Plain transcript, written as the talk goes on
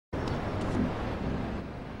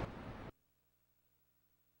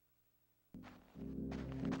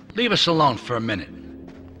leave us alone for a minute.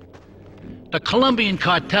 The Colombian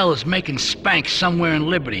cartel is making spank somewhere in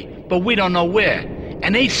Liberty, but we don't know where.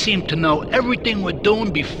 And they seem to know everything we're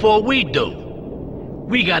doing before we do.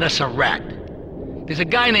 We got us a rat. There's a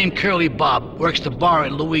guy named Curly Bob, works the bar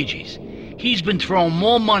at Luigi's. He's been throwing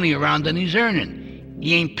more money around than he's earning.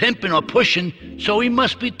 He ain't pimping or pushing, so he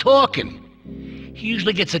must be talking. He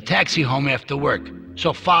usually gets a taxi home after work,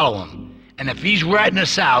 so follow him. And if he's ratting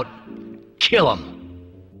us out, kill him.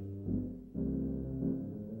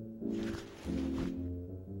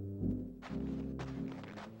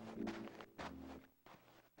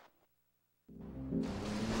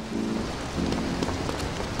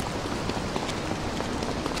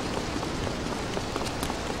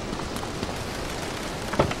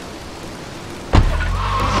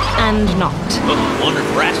 And not. Wonder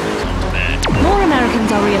if Rascal comes back. More Americans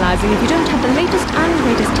are realizing if you don't have the latest and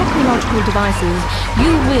greatest technological devices, you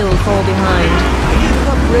will fall behind. I need an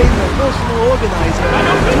upgrade my personal organizer.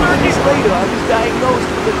 2 days later, I was diagnosed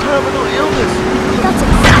with a terminal illness. That's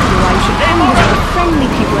exactly why you should come visit the friendly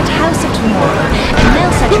people at House of Tomorrow, and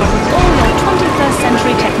they'll set you up with all your 21st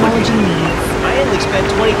century technology needs. I only spent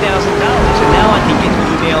 $20,000, and now I can get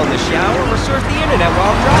email in the shower or surf the internet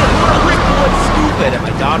while I'm driving. I'm just bored stupid at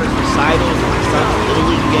my daughter's recitals or my son's Little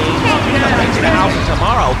League games. Thanks to House of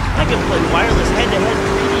Tomorrow, I can play wireless head-to-head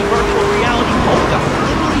 3D virtual reality poker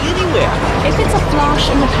literally anywhere. If it's a flash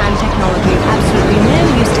in the pan technology of absolutely no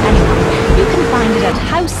use to anyone, you can find it at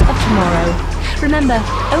House of Tomorrow. Remember,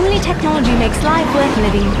 only technology makes life worth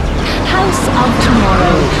living. House of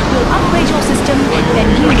Tomorrow will upgrade your system, then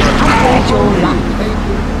you will upgrade your life.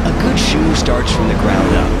 A good shoe starts from the ground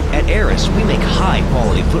up. At Eris, we make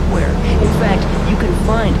high-quality footwear. In fact, you can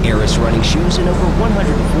find Eris running shoes in over 140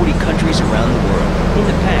 countries around the world. In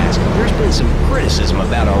the past, there's been some criticism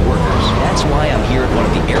about our workers. That's why I'm here at one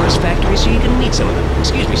of the Eris factories so you can meet some of them.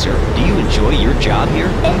 Excuse me, sir. Do you enjoy your job here?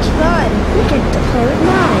 It's fun. We get to play with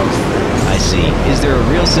knives. I see. Is there a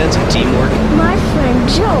real sense of teamwork? My friend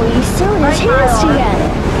Joey sewed his hands together.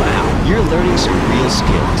 Wow, you're learning some real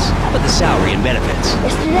skills. How about the salary and benefits?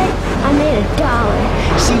 Yesterday, I made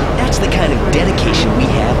 $1. See, that's the kind of dedication we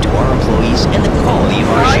have to our employees and the quality of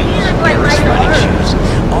our shoes. Eris running shoes.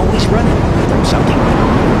 Always running. Something.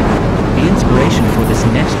 The inspiration for this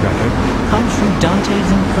next record comes from Dante's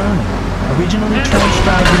Inferno, originally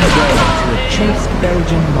transcribed in Gaelic to a chaste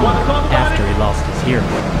Belgian monk after he lost his hearing.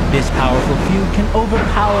 This powerful fugue can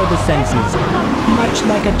overpower the senses, much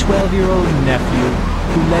like a 12-year-old nephew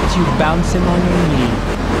who lets you bounce him on your knee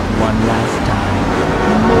one last time.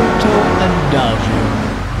 Molto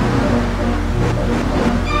adagio.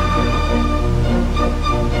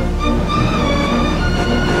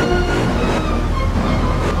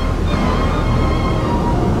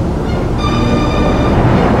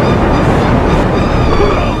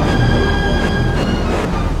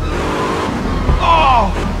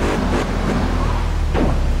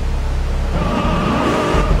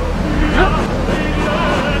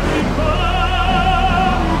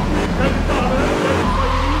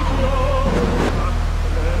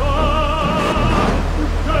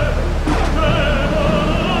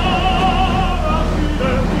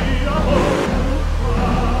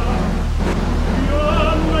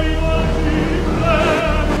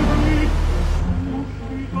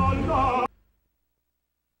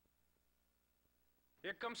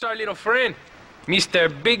 Here comes our little friend, Mr.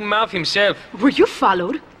 Big Mouth himself. Were you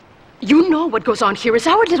followed? You know what goes on here is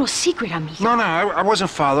our little secret, amigo. No, I wasn't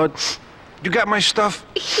followed. You got my stuff?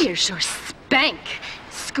 Here's your spank,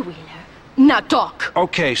 squealer. Now talk.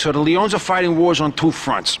 Okay, so the Leons are fighting wars on 2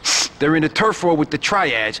 fronts. They're in a turf war with the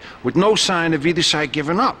Triads, with no sign of either side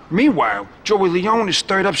giving up. Meanwhile, Joey Leone has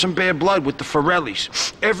stirred up some bad blood with the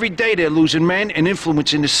Forellis. Every day they're losing men and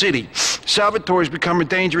influence in the city. Salvatore's becoming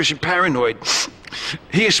dangerous and paranoid.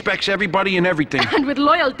 He expects everybody and everything. And with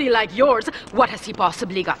loyalty like yours, what has he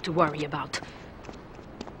possibly got to worry about?